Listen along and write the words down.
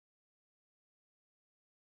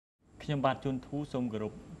ខ្ញុំបាទជួនធូសូមគោរ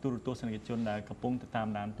ពទូរទស្សនិកជនដែលកំពុងតាម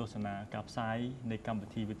ដានទស្សនាការផ្សាយនៃកម្មវិ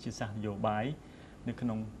ធីវិទ្យាសាស្ត្រនយោបាយនៅក្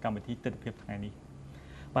នុងកម្មវិធីទិដ្ឋភាពថ្ងៃនេះ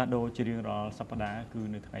បាទដូចជារៀងរាល់សប្តាហ៍គឺ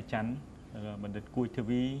នៅថ្ងៃច័ន្ទបណ្ឌិតគួយធា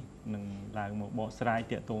វីនឹងឡើងមកបកស្រាយ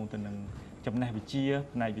ទាក់ទងទៅនឹងចំណេះវិជ្ជា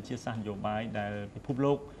ផ្នែកវិទ្យាសាស្ត្រនយោបាយដែលពិភព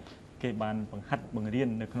លោកគេបានបង្ហាត់បង្រៀន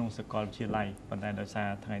នៅក្នុងសាកលវិទ្យាល័យប៉ុន្តែដោយសារ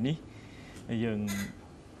ថ្ងៃនេះយើង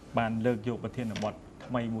បានលើកយកប្រធានបទ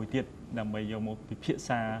ថ្មីមួយទៀតដើម្បីយកមកពិភាក្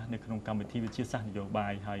សានៅក្នុងកម្មវិធីវិទ្យាសាស្ត្រនយោបា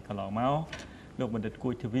យហើយកន្លងមកលោកបណ្ឌិតគួ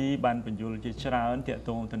យធាវីបានបញ្យល់ជាច្រើនទាក់ទ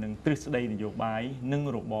ងទៅនឹងទ្រឹស្ដីនយោបាយនិង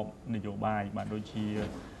របបនយោបាយបាទដូចជា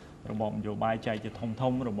របបនយោបាយចែកជា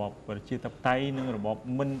ធំរបបប្រជាធិបតេយ្យនិងរបប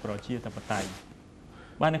មិនប្រជាធិបតេយ្យ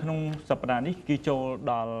បាទនៅក្នុងសប្តាហ៍នេះគឺចូល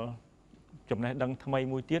ដល់ចំណេះដឹងថ្មី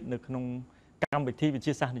មួយទៀតនៅក្នុងកម្មវិធីវិទ្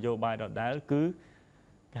យាសាស្ត្រនយោបាយដដែលគឺ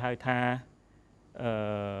គេហៅថា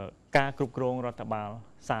ការគ្រប់គ្រងរដ្ឋបាល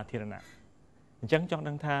សាធារណៈអញ្ចឹងចង់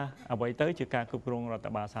ដឹងថាអ្វីទៅជាការគ្រប់គ្រងរដ្ឋ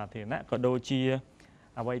បាលសាធារណៈក៏ដូចជា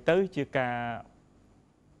អ្វីទៅជាការ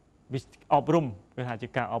អប់រំគេថាជា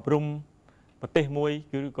ការអប់រំប្រទេសមួយ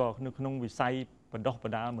គឺក៏នៅក្នុងវិស័យបណ្ដោះប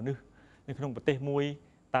ណ្ដាលមនុស្សនៅក្នុងប្រទេសមួយ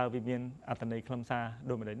តើវាមានអត្ថន័យខ្លឹមសារ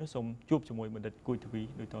ដូចម្តេចនោះសូមជួបជាមួយបណ្ឌិតគួយធាវី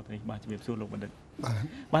ដូចតទៅនេះបាទជំរាបសួរលោកបណ្ឌិត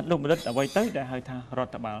បាទលោកបណ្ឌិតអ្វីទៅដែលហៅថារ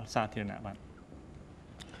ដ្ឋបាលសាធារណៈបាទ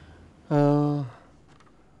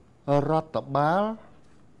រដ្ឋបាល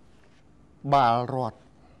បាលរដ្ឋ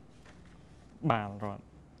បា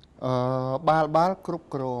លគ្រប់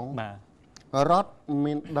គ្រងបាទរដ្ឋ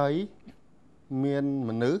មានដីមានម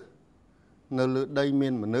នុស្សនៅលើដីមា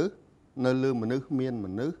នមនុស្សនៅលើមនុស្សមានម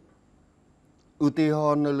នុស្សឧទាហ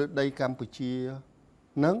រណ៍នៅលើដីកម្ពុជា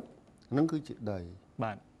នឹងគឺជាដី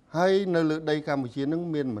បាទហើយនៅលើដីកម្ពុជានឹង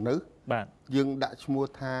មានមនុស្សបាទយើងដាក់ឈ្មោះ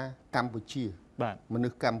ថាកម្ពុជាបាទមនុ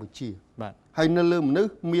ស្សកម្ពុជាបាទហើយនៅលើមនុស្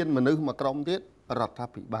សមានមនុស្សមួយក្រុមទៀតរដ្ឋា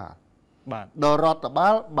ភិបាលបាទដល់រដ្ឋបា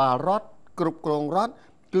លបាលរដ្ឋគ្រប់គ្រងរដ្ឋ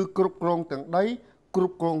គឺគ្រប់គ្រងទាំងដីគ្រ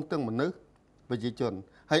ប់គ្រងទាំងមនុស្សប្រជាជន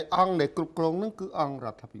ហើយអង្គដែលគ្រប់គ្រងនឹងគឺអង្គរ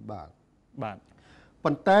ដ្ឋាភិបាលបាទ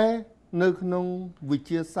ប៉ុន្តែនៅក្នុងវិ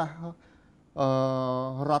ទ្យាសាស្ត្រ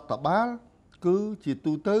រដ្ឋបាលគឺជា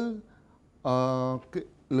ទូទៅ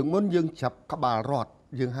លើកមុនយើងចាប់ក្បាលរដ្ឋ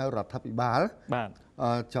យើងហៅរដ្ឋាភិបាលបាទ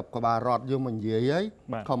ចាប់ក្បាលរដ្ឋយកមកនិយាយហើយ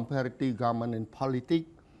comparative government and politics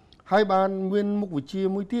ហើយបានមានមុខវិជ្ជា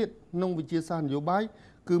មួយទៀតក្នុងវិទ្យាសាស្ត្រនយោបាយ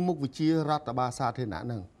គឺមុខវិជ្ជារដ្ឋបាលសាធារណៈហ្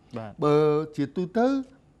នឹងបើជាទូទៅ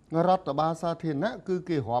រដ្ឋបាលសាធារណៈគឺ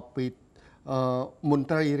គេរាប់ពីមន្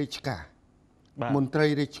ត្រីរាជការមន្ត្រី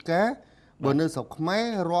រាជការបើនៅស្រុកខ្មែរ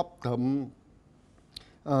រាប់ត្រឹម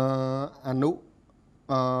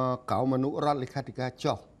កោមអនុរដ្ឋលេខាធិការ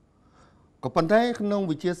ចុះក៏ប៉ុន្តែក្នុង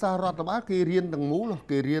វិទ្យាសាស្ត្ររដ្ឋបាលគេរៀនទាំងមូល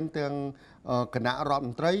គេរៀនទាំងគណៈរដ្ឋម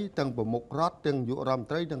ន្ត្រីទាំងប្រមុខរដ្ឋទាំងនាយករដ្ឋមន្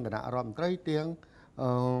ត្រីទាំងគណៈរដ្ឋមន្ត្រីទាំង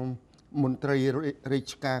មន្ត្រីរា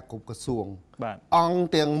ជការគ្រប់ក្រសួងបាទអង្គ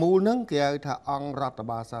ទាំងមូលហ្នឹងគេហៅថាអង្គរដ្ឋ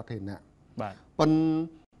បាលសាធារណៈបាទប៉ុ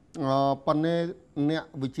ន្តែអ្នក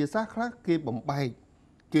វិទ្យាសាស្ត្រខ្លះគេបំបែក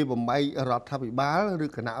រដ្ឋាភិបាលឬ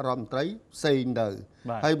គណៈរដ្ឋមន្ត្រីផ្សេងទៅ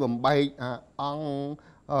ហើយបំបែកអង្គ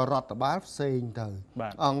រដ្ឋបាលផ្សេងទៅ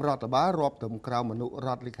អង្គរដ្ឋបាលរាប់ត្រឹមក្រមអនុរ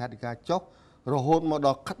ដ្ឋលេខាធិការចុះរហូតមកដ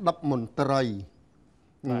ល់ក្តាប់មន្ត្រី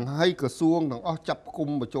ហើយក្រសួងទាំងអស់ចាប់គុំ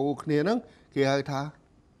បញ្ចូលគ្នាហ្នឹងគេហៅថា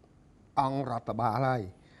អង្គរដ្ឋបាលហើយ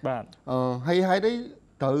បាទហើយនេះ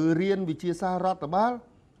ត្រូវរៀនវិទ្យាសាស្ត្ររដ្ឋបាល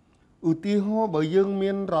ឧទាហរណ៍បើយើង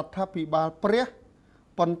មានរដ្ឋាភិបាលព្រះ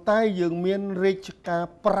ប៉ុន្តែយើងមានរាជការ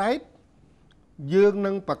ប្រែតយើង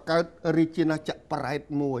នឹងបង្កើតរាជាណាចក្រប្រែត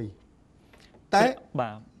មួយតែបា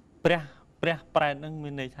ទព្រះប្រែតនឹងមា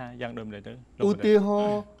នន័យថាយ៉ាងដូចម្តេចទៅឧទាហរ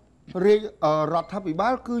ណ៍រដ្ឋាភិបា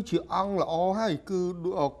លគឺជាអង្គល្អហើយគឺ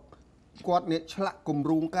គាត់អ្នកឆ្លាក់គម្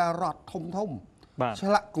រោងការរដ្ឋធំឆ្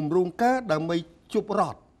លាក់គម្រោងការដើម្បីជប់រ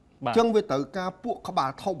ដ្ឋអញ្ចឹងវាត្រូវការពួកក្បា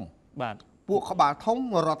លធំបាទពួកក្បាលធំ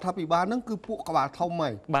រដ្ឋាភិបាលហ្នឹងគឺពួកក្បាលធំហើ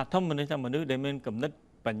យបាទធំមនុស្សថាមនុស្សដែលមានគំនិត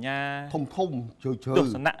បញ្ញាធំជ្រៅទ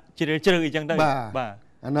ស្សនៈជ្រាលអញ្ចឹងទៅបាទ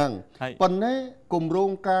អាហ្នឹងប៉ុន្តែគម្រោង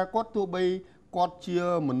ការគាត់ទោះបីគាត់ជា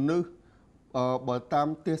មនុស្សបើតាម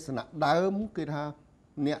ទេសនៈដើមគេថា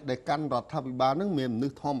អ្នកដែលកាន់រដ្ឋាភិបាលហ្នឹងមានមនុ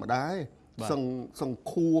ស្សធម្មតាទេសង្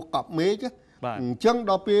ឃួរកប់មេឃអញ្ចឹង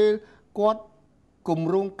ដល់ពេលគាត់គ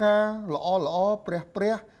ម្រោងការល្អព្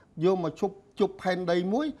រះយកមកជប់ផែនដី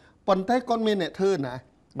មួយប៉ុន្តែគាត់មានអ្នកធ្វើណា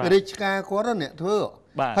រាជការគាត់អ្នកធ្វើ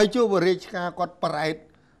ហើយជួបរាជការគាត់ប្រែត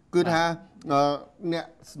គឺថាអ្នក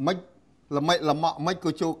ល្មិចល្មក់មិន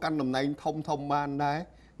ក៏ចូលកាន់តំណែងធំបានដែរ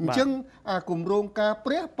អញ្ចឹងអាគម្រោងការ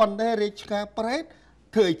ព្រះប៉ុន្តែរាជការប្រែត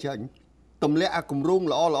ធ្វើឲ្យចាញ់ទម្លាក់អាគម្រោង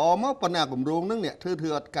ល្អមកប៉ុន្តែអាគម្រោងហ្នឹងអ្នកធ្វើ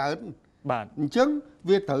អត់កើតបាទអញ្ចឹង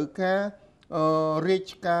វាត្រូវការរា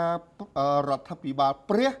ជការរដ្ឋាភិបាល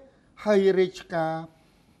ព្រះហើយរាជការ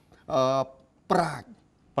ប្រាជ្ញ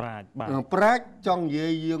ប្រាជ្ញបាទ ប្រាជ្ញចង់និយា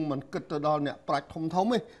យយើងមិនគិតទៅដល់អ្នកប្រាជ្ញធំធំ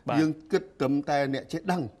ទេយើងគិតត្រឹមតែអ្នកចេះ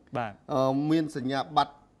ដឹង បាទ មានសញ្ញាប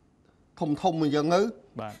ត្រធំធំអញ្ចឹងទៅ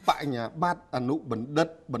បាទ បញ្ញាបត្រអនុបណ្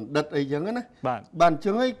ឌិតអីចឹងណា បាទ បាទអញ្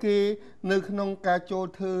ចឹងឯងគេនៅក្នុងការចូល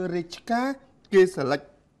ធ្វើរាជការគេសិលេច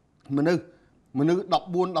មនុស្ស14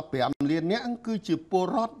 15លាននាក់គឺជាពល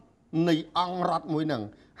រដ្ឋនៃអង្គរដ្ឋមួយហ្នឹង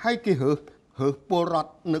ហើយគេរើសពលរដ្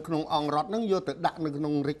ឋនៅក្នុងអង្គរដ្ឋហ្នឹងយកទៅដាក់នៅក្នុ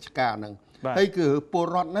ងរាជការហ្នឹងហើយគឺពល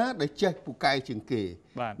រដ្ឋណាដែលចេះពូកែជាងគេ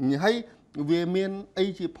បាទ ហើយវាមានអី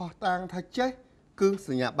ជាផុសតាងថាចេះគឺស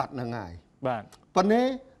ញ្ញាបត្រហ្នឹងហើយ បាទ ប៉ុន្តែ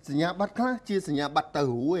សញ្ញាបត្រខ្លះជាសញ្ញាបត្រទៅ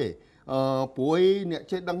រួយព្រោះអ្នក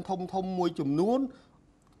ចេះដឹងធំមួយចំនួន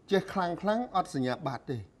ចេះខ្លាំងអត់សញ្ញាបត្រ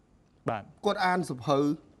ទេ បាទ គាត់អានសភៅ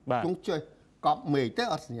បាទ គង់ចេះកប់មេឃទេ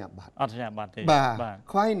អត់សញ្ញាបត្រ អត់សញ្ញាបត្រទេ បាទ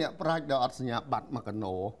ខ្វាយអ្នកប្រាជ្ញដែលអត់សញ្ញាបត្រមកក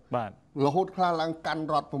ណោ បាទ រហូតខ្លះឡើងកាន់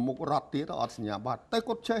រដ្ឋប្រមុខរដ្ឋទៀតអត់សញ្ញាបត្រតែ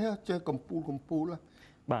គាត់ចេះកំពូល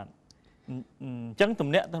បាទអញ្ចឹងទំ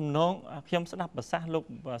នាក់ទំនងខ្ញុំស្ដាប់ប្រសាសន៍លោក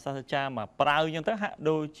សាស្ត្រាចារ្យមកប្រើអញ្ចឹងទៅហាក់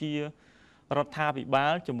ដូចជារដ្ឋាភិបា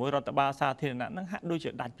លជាមួយរដ្ឋបាលសាធារណៈហ្នឹងហាក់ដូចជា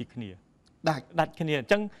ដាច់ពីគ្នាដាច់គ្នាអ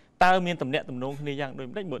ញ្ចឹងតើមានទំនាក់ទំនងគ្នាយ៉ាងដូច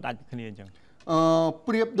ម្ដេចបើដាច់ពីគ្នាអញ្ចឹង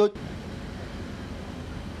ប្រៀបដូច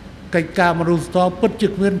កិច្ចការមនុស្សធម៌ពិតជា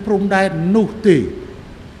គ្មានព្រំដែននោះទេ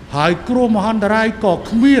ហើយគ្រោះមហន្តរាយក៏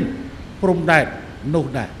គ្មានព្រំដែននោះ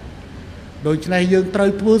ដែរដូច្នេះយើងត្រូវ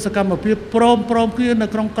ធ្វើសកម្មភាពព្រមគ្នានៅ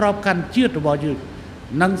ក្នុងក្របខ័ណ្ឌជាតិរបស់យើង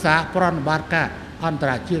និងសហប្រតិបត្តិការអន្ត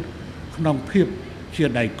រជាតិក្នុងភាពជា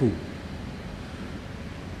ដៃគូ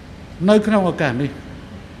នៅក្នុងឱកាសនេះ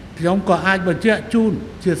ខ្ញុំក៏អាចបញ្ជាក់ជូន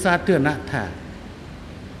ជាសាធារណៈថា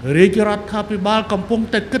រាជរដ្ឋាភិបាលកំពុង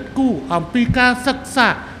តែគិតគូរអំពីការសិក្សា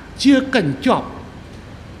ជាកញ្ចប់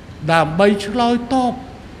ដើម្បីឆ្លើយតប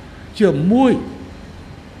ជាមួយ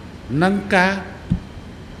នឹងការ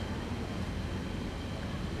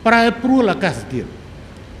ប្រែប្រួលអាកាសធាតុ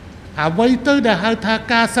អ្វីទៅដែលហៅថា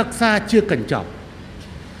ការសិក្សាជាកញ្ចប់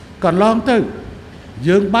កន្លងទៅ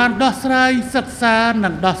យើងបានដោះស្រាយសិក្សានិ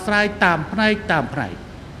ងដោះស្រាយតាមផ្នែក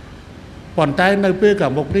ប៉ុន្តែនៅពេលខា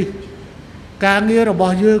ងមុខនេះការងាររប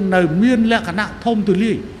ស់យើងនៅមានលក្ខណៈធំទូ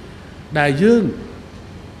លាយដែលយើង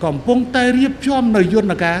កំពុងតែរៀបចំនៅយន្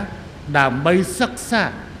តការដើម្បីសិក្សា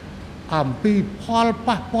អំពីផល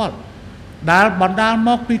ប៉ះពាល់ដែលបណ្ដាលម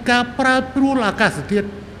កពីការប្រែប្រួលអាកាសធាតុ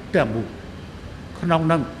ទាំងមូលក្នុង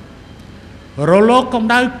នោះរលកកម្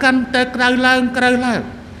ដៅកាន់តែក្ដៅឡើង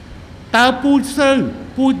តើពូជស្រូវ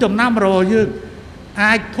ពូជដំណាំរបស់យើង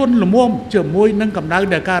អាចធន់ល្មមជាមួយនឹងកម្ដៅ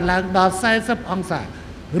ដែលកើនឡើងដល់40អង្សា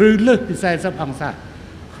ឬលើសពី40អង្សា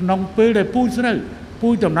ក្នុងពេលដែលពូជស្រូវពូ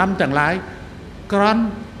ជដំណាំទាំងឡាយក្រន់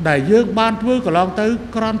ដែលយើងបានធ្វើកន្លងទៅ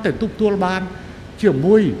ក្រន់តែទប់ទួលបានជា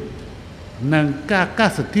មួយនឹងការអាកា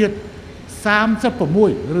សធាតុ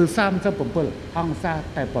36ឬ37អង្សា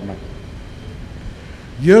តែប៉ុណ្ណោះ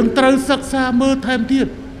យើងត្រូវសិក្សាមើលថែមទៀត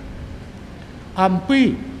អំពី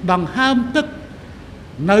ដង្ហើមទឹក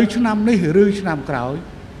នៅឆ្នាំនេះឬឆ្នាំក្រោយ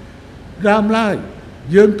ដើមឡើយ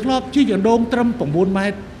យើងធ្លាប់ជីកអណ្ដូងត្រឹម9ម៉ែ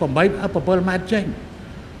ត្រ7ម៉ែត្រចេញ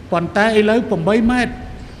ប៉ុន្តែឥឡូវ8ម៉ែត្រ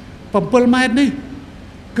7ម៉ែត្រនេះ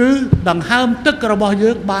គឺដង្ហើមទឹករបស់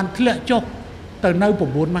យើងបានធ្លាក់ចុះទៅនៅ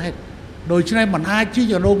9ម៉ែត្រដូច្នេះมันអាចជីក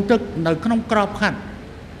អណ្ដូងទឹកនៅក្នុងក្របខ័ណ្ឌ6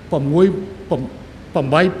 8 7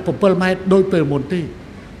ម៉ែត្រដូចពេលមុនទេ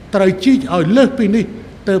ត្រូវជីកឲ្យលើសពីនេះ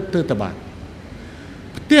ទៅតបាន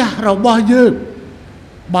ផ្ទះរបស់យើង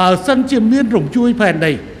បើសិនជាមានរំជួយផែន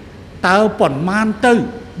ដីតើប៉ុន្មានទៅ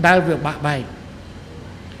ដែលវាបាក់បែក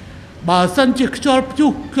បើសិនជាខ្យល់ព្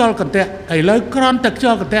យុះខ្យល់កន្ទក់ឥឡូវក្រន់តែខ្យ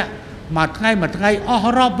ល់កន្ទក់មួយថ្ងៃអ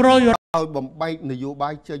ស់រាប់រយឲ្យបំបែកនយោបា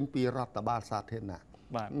យចេញពីរដ្ឋបាលសាធារណៈ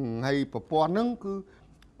បាទហើយប្រព័ន្ធហ្នឹងគឺ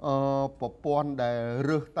ប្រព័ន្ធដែល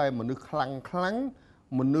រើសតែមនុស្សខ្លាំង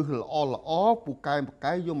មនុស្សល្អពូកែ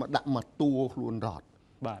យកមកដាក់មកតួខ្លួនរដ្ឋ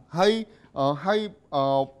បាទហើយ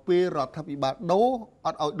ពេលរដ្ឋាភិបាលដូរអ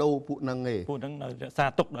ត់ឲ្យដូរពួកហ្នឹងទេពួកហ្នឹងនៅរក្សា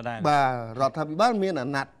ទុកដដែលបាទរដ្ឋាភិបាលមានអា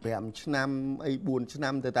ណត្តិ5ឆ្នាំអី4ឆ្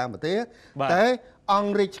នាំទៅតាមប្រទេសតែអ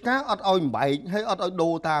ង្គរាជការអត់ឲ្យបំបែកហើយអត់ឲ្យដូ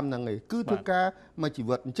រតាមហ្នឹងទេគឺធ្វើការមួយជី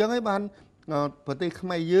វិតអញ្ចឹងហើយបានប្រទេសខ្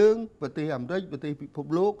មែរយើងប្រទេសអាមេរិកប្រទេសពិភព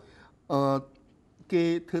លោកគេ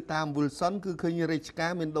ធ្វើតាម Wilson គឺឃើញរាជកា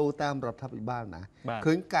រមានដូរតាមរដ្ឋាភិបាលណា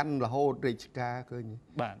ឃើញកាន់រហូតរាជការឃើញ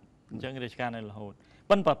បាទអញ្ចឹងរាជការនៅរហូត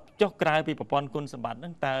ប៉ុន្តែចុះក្រៅពីប្រព័ន្ធគុណសម្បត្តិហ្នឹ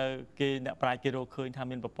ងតើគេអ្នកប្រាជ្ញគេរកឃើញថា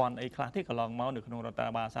មានប្រព័ន្ធអីខ្លះទេកន្លងមកនៅក្នុងរដ្ឋ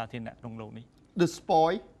បាលសាធារណៈក្នុងលោកនេះ The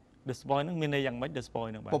spoil ហ្នឹងមានន័យយ៉ាងម៉េច The spoil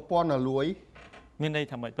ហ្នឹងបាទប្រព័ន្ធលួយមានន័យ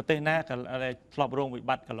ថាម៉េចប្រទេសណាក៏ធ្លាប់រងវិ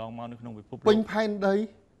បត្តិកន្លងមកនៅក្នុងពិភពលោកពេញផែនដី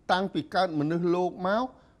តាំងពីកើតមនុស្សលោកមក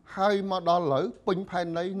ហើយមកដល់ឥឡូវពេញផែន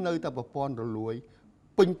ដីនៅតែប្រព័ន្ធរលួយ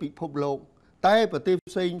ពេញពិភពលោក តែប្រទេស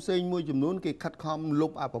ផ្សេងមួយចំនួនគេខិតខំលុ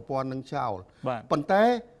បអាប្រព័ន្ធនឹងចោលប៉ុន្តែ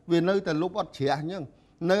វានៅតែលុបអត់ជ្រះអញ្ចឹង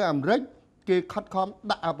នៅអាមេរិកគេខិតខំ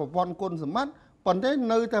ដាក់អាប្រព័ន្ធគុណសម្បត្តិប៉ុន្តែ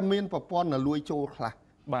នៅតែមានប្រព័ន្ធអាលួយចូលខ្លះ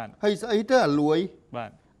បាទហើយស្អីទៅអាលួយបា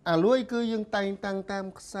ទអាលួយគឺយើងតែងតាំងតាម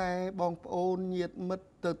ខ្សែបងប្អូនញាតិមិត្ត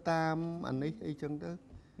ទៅតាមអានេះអីចឹងទៅ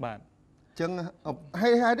បាទអញ្ចឹងហើ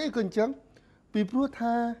យហេតុអីគឺអញ្ចឹងពីព្រោះ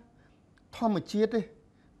ថាធម្មជាតិទេ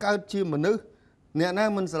កើតជាមនុស្សអ្នកណា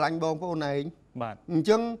មិនស្រឡាញ់បងប្អូនឯងបាទអញ្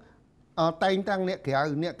ចឹងតែងតាំងអ្នកក្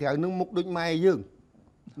រៅនឹងមុខដូចម៉ែយើង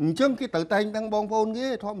អញ្ចឹងគេត្រូវតែងតាំងបងប្អូនគេ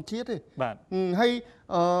ធម្មជាតិទេបាទហើយ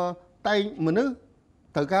តែងមនុស្ស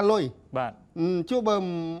ត្រូវការលុយបាទជួប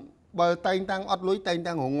បើតែងតាំងអត់លុយតែង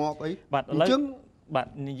តាំងរងាប់អីអញ្ចឹងបាទ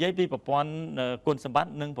និយាយពីប្រព័ន្ធគុណសម្បត្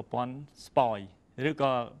តិនិងប្រព័ន្ធស្ពយឬ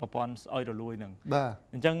ក៏ប្រព័ន្ធស្អុយរលួយនឹងបាទ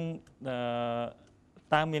អញ្ចឹង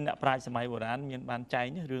តើមានអ្នកប្រាជ្ញសម័យបុរាណមានបានចែង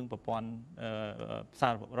រឿងប្រព័ន្ធសា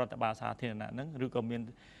ររដ្ឋបាលសាធារណៈហ្នឹងឬក៏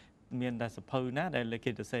មានតែសភៅណាដែល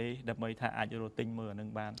គេទៅសេដើម្បីថាអាចរកទិញមើលហ្នឹង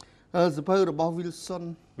បានសភៅរបស់ Wilson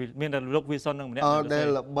មានតែលោក Wilson ហ្នឹងម្នាក់ដែល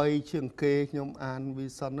ល្បីជាងគេខ្ញុំអាន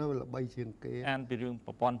Wilson ហ្នឹងល្បីជាងគេអានពីរឿង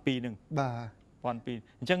ប្រព័ន្ធ2ហ្នឹងបាទប្រព័ន្ធ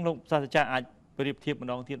2អញ្ចឹងលោកសាស្ត្រាចារ្យអាចប្រៀបធៀបម្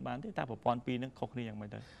ដងទៀតបានទេតើប្រព័ន្ធ2ហ្នឹងខុសគ្នាយ៉ាងម៉េច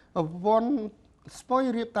ទៅប្រព័ន្ធស្ពយ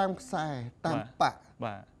រៀបតាមខ្សែតាមបាក់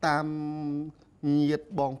បាទតាមញាតិ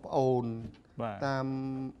បងប្អូនបាទតាម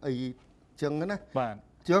អីចឹងណាបាទ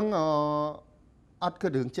ចឹងអត់គិ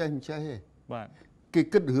តរឿងចេះទេបាទគេ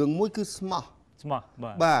គិតរឿងមួយគឺស្មោះ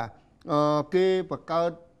បាទគេបង្កើ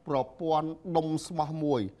តប្រព័ន្ធដុំស្មោះ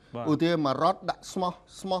មួយឧទាហរណ៍មករត់ដាក់ស្មោះ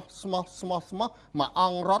មួយអ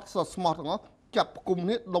ង្គរត់ស្មោះទាំងអស់ចាប់គុំ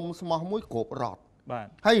នេះដុំស្មោះមួយគ្រប់រត់បាទ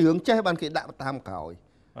ហើយរឿងចេះបានគេដាក់តាមក្រោយ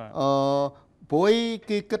ព្រោះ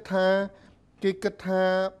គេគិតថា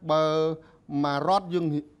បើមករត់យើង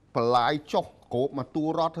បន្លាយចុះគ្រប់មកទូ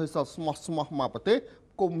រត់ហើយស្មោះមកប្រទេស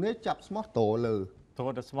គុំនេះចាប់ស្មោះតលើ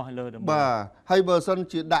ទៅស្មោះលើដើម្បីបាទហើយបើសិន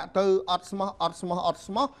ជាដាក់ទៅអត់ស្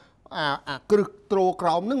មោះអាគ្រឹះត្រូក្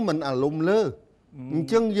រោមនឹងមិនអាលុំលើអញ្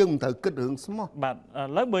ចឹងយើងមិនត្រូវគិតរឿងស្មោះបាទឥ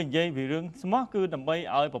ឡូវបើនិយាយពីរឿងស្មោះគឺដើម្បី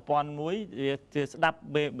ឲ្យប្រព័ន្ធមួយវាស្ដាប់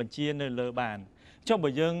បញ្ជានៅលើបានចុះបើ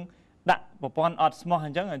យើងដាក់ប្រព័ន្ធអត់ស្មោះអ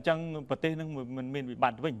ញ្ចឹងប្រទេសនឹងមិនមានវិប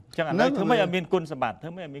ត្តិវិញអញ្ចឹងឥឡូវធ្វើម៉េចឲ្យមានគុណសម្បត្តិ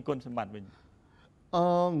វិញ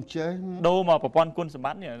ចេះដូរមកប្រព័ន្ធគុណសម្ប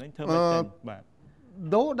ត្តិនេះធ្វើម៉េចទៅបាទ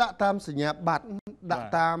ដូរដាក់តាមសញ្ញាបត្រដាក់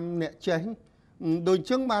តាមអ្នកចេះដូចអញ្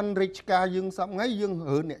ចឹងបានរាជការយើងសប្ងៃយើង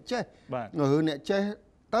រើអ្នកចេះ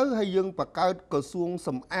ទៅហើយយើងបង្កើតក្រសួងស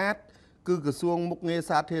ម្អាតគឺក្រសួងមុខងារ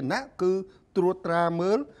សាធារណៈគឺត្រួតត្រា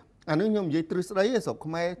មើលអានេះខ្ញុំនិយាយទ្រឹស្ដីស្រុក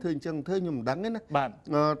ខ្មែរធ្វើអញ្ចឹងខ្ញុំមិនដឹងទេណាបាទ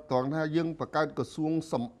ត្រង់ថាយើងបង្កើតក្រសួង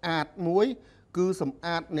សម្អាតមួយគឺសម្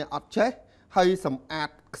អាតអ្នកអត់ចេះហើយសម្អាត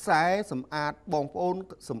ខ្សែសម្អាតបងប្អូន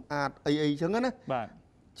សម្អាតអីអញ្ចឹងណាបាទ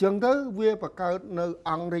ចឹងទៅវាបង្កើតនៅ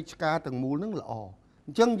អង្គរាជការទាំងមូលនឹងល្អអ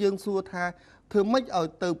ញ្ចឹងយើងសួរថាធ្វើម៉េចឲ្យ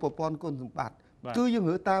ទៅប្រព័ន្ធគុណសម្បត្តិគឺយើង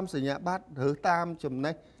រើតាមសញ្ញាបត្ររើតាមចំ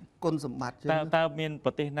ណេះគុណសម្បត្តិចឹងតើមានប្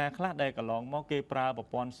រទេសណាខ្លះដែលកន្លងមកគេប្រើប្រ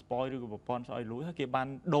ព័ន្ធស្ពយឬក៏ប្រព័ន្ធស្អុយលួយហើយគេបាន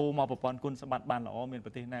ដូរមកប្រព័ន្ធគុណសម្បត្តិបានល្អមានប្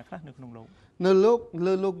រទេសណាខ្លះនៅក្នុងលោកលើ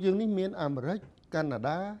លោកយើងនេះមានអាមេរិកកាណា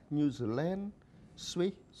ដាញូហ្សេឡង់ស្វី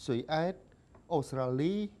សស៊ុយអែតអូស្ត្រា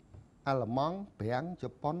លីអាល្លឺម៉ង់ប្រាំងជ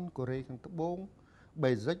ប៉ុនកូរ៉េខាងត្បូង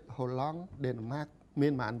បេស៊ិកហូឡង់ដេនម៉ាកមា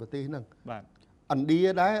នប៉ុន្មានប្រទេសហ្នឹងបាទឥណ្ឌា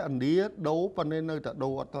ដែរឥណ្ឌាដូរប៉ុន្តែនៅតែដូ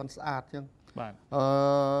រអត់ទាន់ស្អាតចឹងបាទ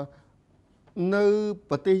នៅ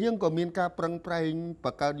ប្រទេសយើងក៏មានការប្រឹងប្រែងប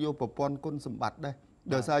ង្កើតយកប្រព័ន្ធគុណសម្បត្តិដែរ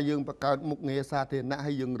ដោយសារយើងបង្កើតមុខងារសាធារណៈ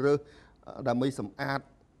ហើយយើងរើសដើម្បីសម្អាត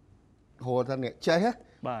ហៅថាអ្នកចេះ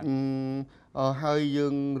បាទហើយយើ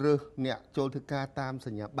ងរើសអ្នកចូលធ្វើការតាមស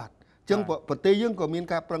ញ្ញាបត្រចឹងប្រទេសយើងក៏មាន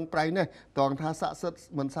ការប្រឹងប្រែងដែរត្រង់ថាស័ក្តិសិទ្ធិ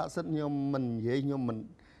មិនស័ក្តិសិទ្ធិខ្ញុំមិននិយាយខ្ញុំមិន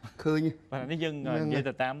ឃើញបាទនេះយើងនិយាយ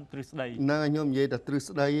ទៅតាមទ្រឹស្ដីហ្នឹងខ្ញុំនិយាយតែទ្រឹ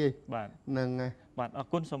ស្ដីឯងបាទហ្នឹងហើយបាទអរ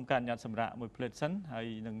គុណសូមការញ៉ាត់សម្រាប់មួយផ្លេតសិនហើយ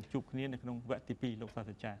នឹងជួបគ្នានៅក្នុងវគ្គទី2លោកសាស្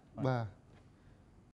ត្រាចារ្យបាទ